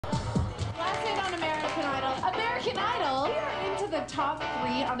Idol. We are into the top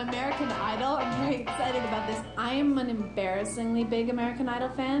 3 on American Idol. I'm very excited about this. I am an embarrassingly big American Idol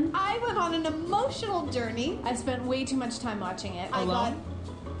fan. I went on an emotional journey. I spent way too much time watching it. Alone? I got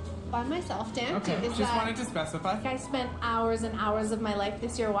by myself, Dan. Okay, just wanted to specify. I spent hours and hours of my life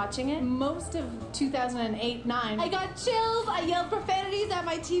this year watching it. Most of 2008-9. I got chills. I yelled profanities at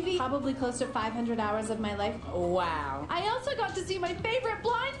my TV. Probably close to 500 hours of my life. Wow. I also got to see my favorite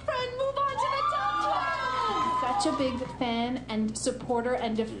blind friend move on to the top 12. Such a big fan and supporter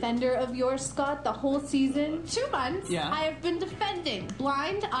and defender of yours, Scott, the whole season. 2 months. Yeah. I have been defending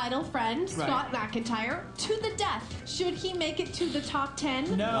blind idol friend Scott McIntyre to the death. Should he make it to the top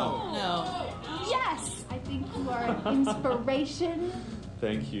 10? No. Yes! I think you are an inspiration.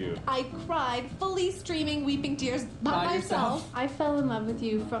 Thank you. I cried, fully streaming weeping tears by myself. I fell in love with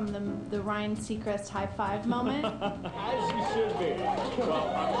you from the Ryan Seacrest high five moment. As you should be. Well,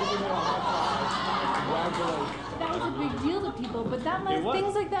 I'm giving you a high five. Congratulations. That was a big deal to people, but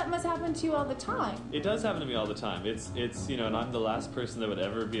things like that must happen to you all the time. It does happen to me all the time. It's and I'm the last person that would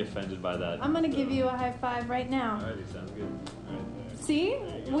ever be offended by that. I'm gonna give you a high five right now. Alrighty, sounds good. All right. See?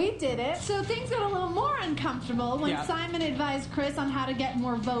 We did it. So things got a little more uncomfortable when Simon advised Kris on how to get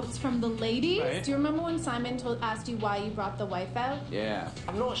more votes from the ladies. Right. Do you remember when Simon asked you why you brought the wife out? Yeah.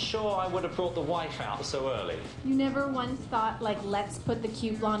 I'm not sure I would have brought the wife out so early. You never once thought, like, let's put the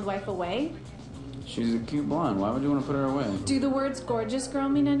cute blonde wife away? She's a cute blonde. Why would you want to put her away? Do the words gorgeous girl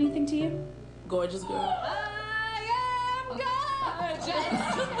mean anything to you? Gorgeous girl. I am gorgeous!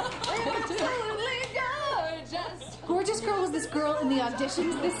 Absolutely gorgeous! Gorgeous Girl was this girl in the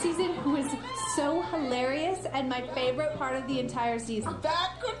auditions this season who was so hilarious and my favorite part of the entire season.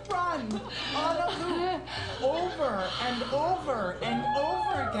 That could run on a loop over and over and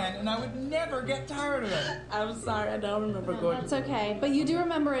over again, and I would never get tired of it. I'm sorry, I don't remember Gorgeous. That's okay, but you do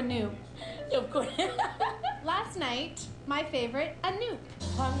remember Anoop. Of course. Last night, my favorite, Anoop.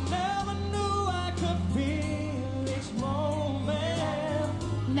 I never knew I could feel each moment.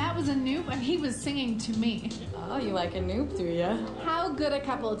 And that was Anoop, and he was singing to me. Oh, you like Anoop, do ya? How good a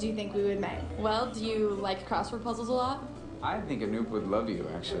couple do you think we would make? Well, do you like crossword puzzles a lot? I think Anoop would love you,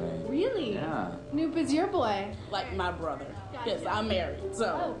 actually. Really? Yeah. Anoop is your boy. Like my brother. Yes, I'm married,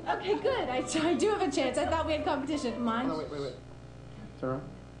 so. Oh, okay, good. I do have a chance. I thought we had competition. Mine? Oh, wait. Sarah?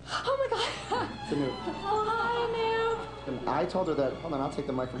 Oh my god. It's Anoop. Oh, hi, Anoop. And I told her that, hold on, I'll take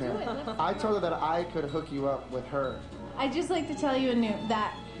the mic from here. I told her that I could hook you up with her. I'd just like to tell you, Anoop,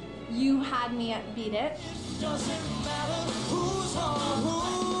 that you had me at Beat It. Doesn't matter who's wrong,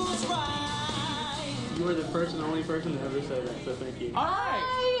 who's right. You were the first and only person to ever say that, so thank you. All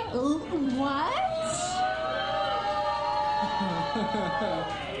right. What?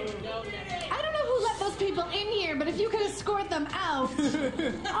 I don't know who let those people in here, but if you could escort them out,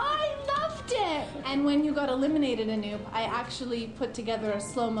 I loved it. And when you got eliminated, Anoop, I actually put together a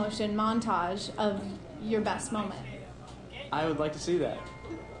slow motion montage of your best moment. I would like to see that.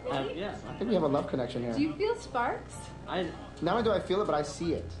 Yeah. I think we have a love connection here. Do you feel sparks? I Not only do I feel it, but I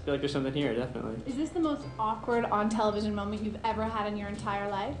see it. feel like there's something here, definitely. Is this the most awkward on television moment you've ever had in your entire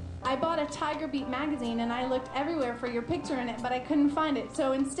life? I bought a Tiger Beat magazine and I looked everywhere for your picture in it, but I couldn't find it.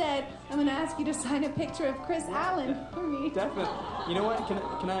 So instead, I'm going to ask you to sign a picture of Kris Allen for me. Definitely. You know what? Can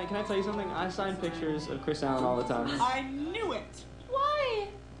I tell you something? I sign pictures of Kris Allen all the time. I knew it. Why?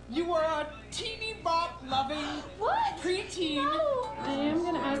 You were a teeny bop loving What? preteen. No. I am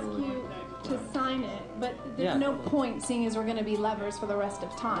going to ask you to sign it, but there's no point seeing as we're going to be lovers for the rest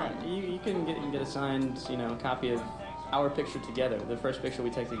of time. You can get a signed, copy of our picture together. The first picture we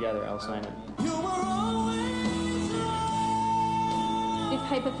take together, I'll sign it. You were always right. If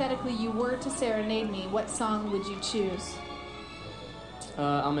hypothetically you were to serenade me, what song would you choose?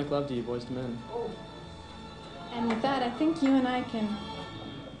 I'll Make Love to You, Boys to Men. And with that, I think you and I can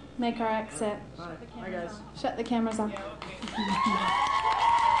make our exit. Hi, guys. Shut the cameras off.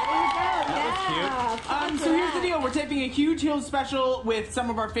 So here's the deal. We're taping a huge Hills special with some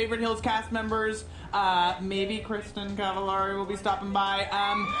of our favorite Hills cast members. Maybe Kristen Cavallari will be stopping by.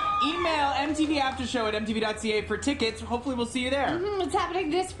 Email MTV Aftershow at mtv.ca for tickets. Hopefully we'll see you there. It's happening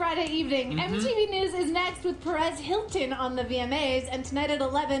this Friday evening. MTV News is next with Perez Hilton on the VMAs. And tonight at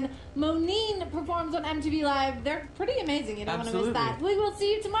 11, Moneen performs on MTV Live. They're pretty amazing. You don't want to miss Absolutely. that. We will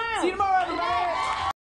see you tomorrow. See you tomorrow, everybody.